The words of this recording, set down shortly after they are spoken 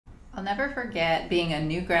I'll never forget being a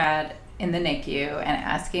new grad in the NICU and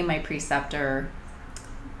asking my preceptor,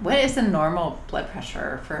 what is the normal blood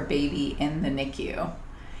pressure for a baby in the NICU?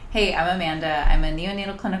 Hey, I'm Amanda. I'm a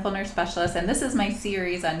neonatal clinical nurse specialist, and this is my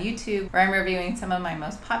series on YouTube where I'm reviewing some of my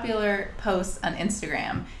most popular posts on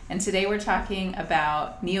Instagram. And today we're talking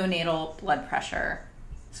about neonatal blood pressure.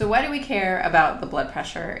 So why do we care about the blood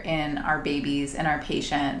pressure in our babies and our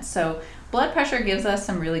patients? So blood pressure gives us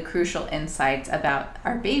some really crucial insights about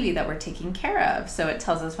our baby that we're taking care of. So it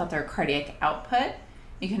tells us about their cardiac output.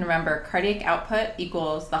 You can remember cardiac output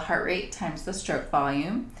equals the heart rate times the stroke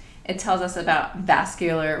volume. It tells us about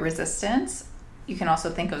vascular resistance. You can also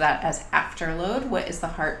think of that as afterload. What is the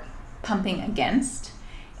heart pumping against?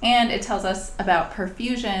 And it tells us about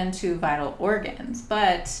perfusion to vital organs.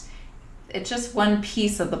 But it's just one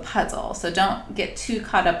piece of the puzzle. So don't get too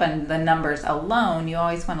caught up on the numbers alone. You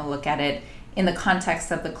always want to look at it in the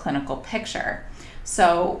context of the clinical picture.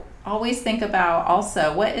 So always think about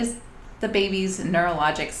also, what is the baby's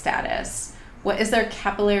neurologic status? What is their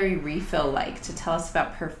capillary refill like to tell us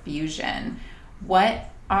about perfusion? What's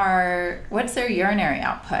their urinary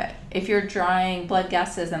output? If you're drawing blood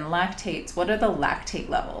gases and lactates, what are the lactate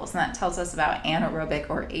levels? And that tells us about anaerobic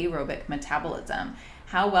or aerobic metabolism.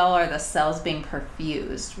 How well are the cells being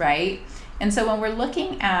perfused, right? And so when we're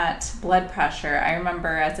looking at blood pressure, I remember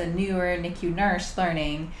as a newer NICU nurse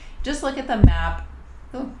learning, just look at the map.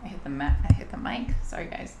 Oh, I hit the mic. Sorry,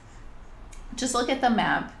 guys. Just look at the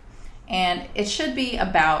map, and it should be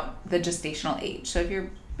about the gestational age. So if your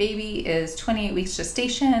baby is 28 weeks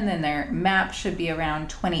gestation, then their map should be around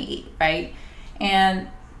 28, right? And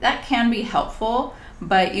that can be helpful,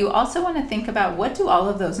 but you also want to think about, what do all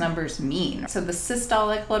of those numbers mean? So the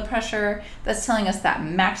systolic blood pressure, that's telling us that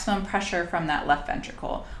maximum pressure from that left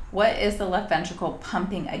ventricle. What is the left ventricle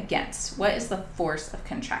pumping against? What is the force of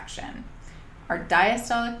contraction? Our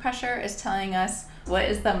diastolic pressure is telling us what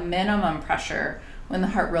is the minimum pressure when the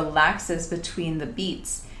heart relaxes between the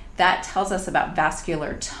beats. That tells us about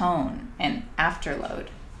vascular tone and afterload.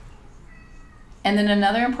 And then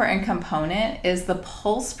another important component is the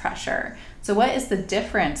pulse pressure. So what is the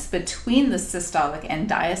difference between the systolic and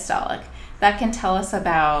diastolic? That can tell us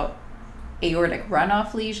about aortic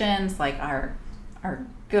runoff lesions like our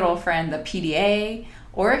good old friend, the PDA,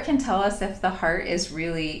 or it can tell us if the heart is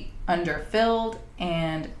really underfilled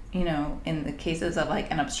and, in the cases of like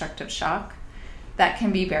an obstructive shock, that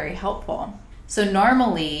can be very helpful. So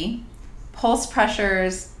normally, pulse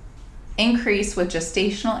pressures increase with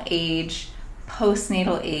gestational age,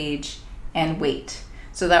 postnatal age, and weight.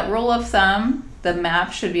 So that rule of thumb, the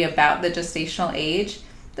map should be about the gestational age.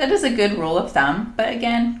 That is a good rule of thumb, but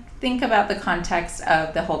again, think about the context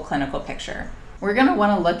of the whole clinical picture. We're going to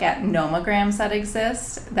want to look at nomograms that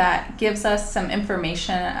exist that gives us some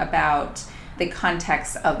information about the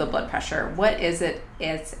context of the blood pressure. What is it?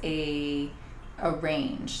 It's a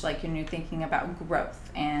range, like when you're thinking about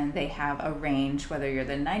growth, and they have a range, whether you're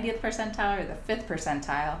the 90th percentile or the 5th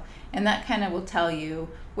percentile, and that kind of will tell you,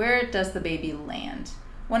 where does the baby land?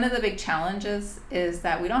 One of the big challenges is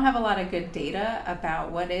that we don't have a lot of good data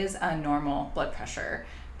about what is a normal blood pressure.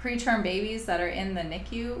 Preterm babies that are in the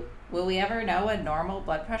NICU, will we ever know a normal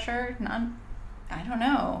blood pressure? I don't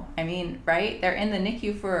know. I mean, right? They're in the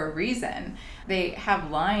NICU for a reason. They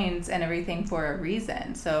have lines and everything for a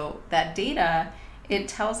reason. So that data, it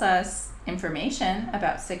tells us information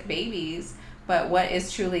about sick babies, but what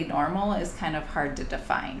is truly normal is kind of hard to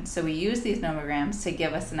define. So we use these nomograms to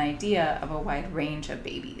give us an idea of a wide range of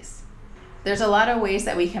babies. There's a lot of ways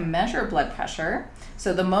that we can measure blood pressure.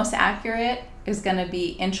 So the most accurate is going to be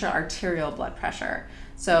intra-arterial blood pressure.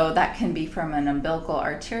 So that can be from an umbilical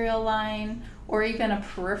arterial line or even a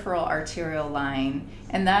peripheral arterial line.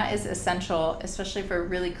 And that is essential, especially for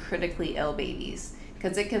really critically ill babies,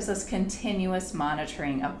 because it gives us continuous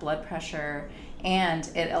monitoring of blood pressure, and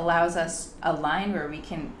it allows us a line where we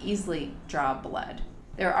can easily draw blood.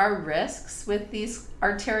 There are risks with these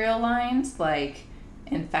arterial lines, like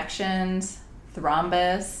infections,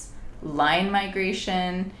 thrombus, line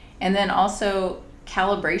migration, and then also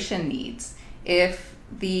calibration needs. If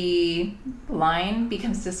the line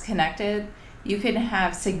becomes disconnected, you can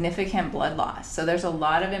have significant blood loss. So there's a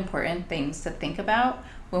lot of important things to think about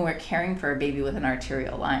when we're caring for a baby with an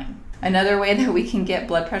arterial line. Another way that we can get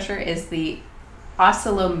blood pressure is the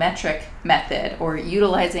oscillometric method, or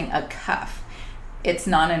utilizing a cuff. It's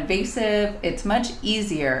non-invasive, it's much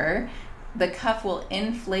easier. The cuff will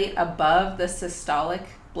inflate above the systolic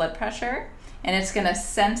blood pressure, and it's going to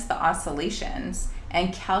sense the oscillations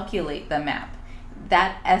and calculate the map.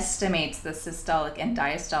 That estimates the systolic and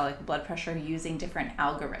diastolic blood pressure using different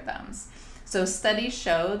algorithms. So studies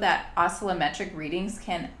show that oscillometric readings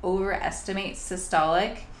can overestimate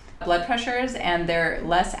systolic blood pressures, and they're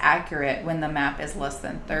less accurate when the MAP is less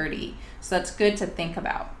than 30. So that's good to think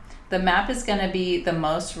about. The MAP is going to be the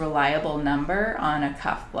most reliable number on a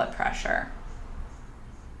cuff blood pressure.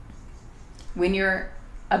 When you're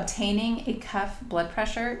obtaining a cuff blood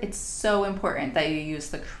pressure, it's so important that you use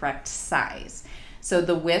the correct size. So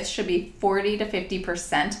the width should be 40 to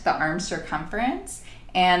 50% the arm circumference,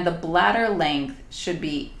 and the bladder length should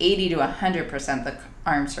be 80 to 100% the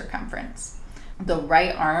arm circumference. The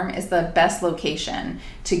right arm is the best location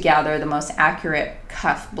to gather the most accurate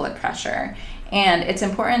cuff blood pressure. And it's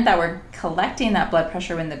important that we're collecting that blood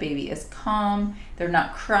pressure when the baby is calm, they're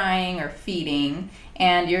not crying or feeding,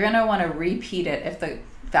 and you're gonna wanna repeat it if the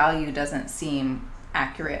value doesn't seem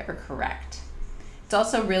accurate or correct. It's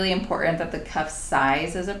also really important that the cuff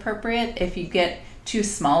size is appropriate. If you get too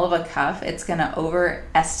small of a cuff, it's gonna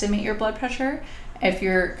overestimate your blood pressure. If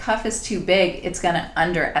your cuff is too big, it's gonna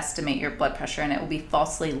underestimate your blood pressure and it will be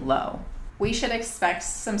falsely low. We should expect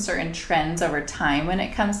some certain trends over time when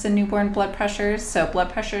it comes to newborn blood pressures. So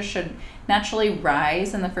blood pressure should naturally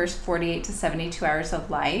rise in the first 48 to 72 hours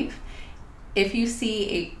of life. If you see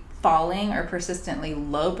a falling or persistently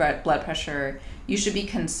low blood pressure, you should be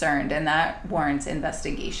concerned, and that warrants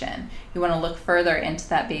investigation. You want to look further into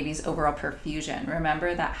that baby's overall perfusion.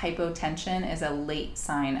 Remember that hypotension is a late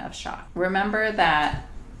sign of shock. Remember that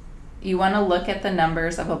you want to look at the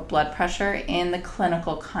numbers of a blood pressure in the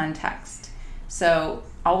clinical context. So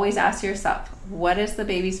always ask yourself, what does the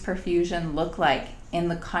baby's perfusion look like in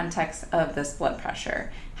the context of this blood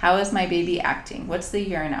pressure? How is my baby acting? What's the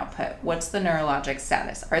urine output? What's the neurologic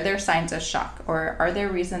status? Are there signs of shock, or are there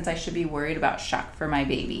reasons I should be worried about shock for my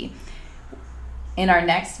baby? In our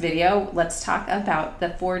next video, let's talk about the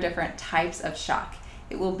 4 different types of shock.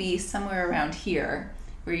 It will be somewhere around here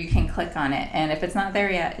where you can click on it. And if it's not there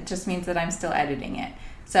yet, it just means that I'm still editing it.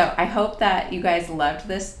 So I hope that you guys loved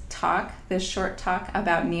this talk, this short talk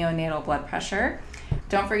about neonatal blood pressure.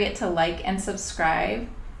 Don't forget to like and subscribe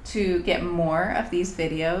to get more of these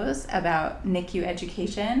videos about NICU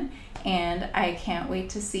education. And I can't wait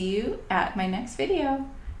to see you at my next video.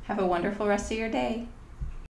 Have a wonderful rest of your day.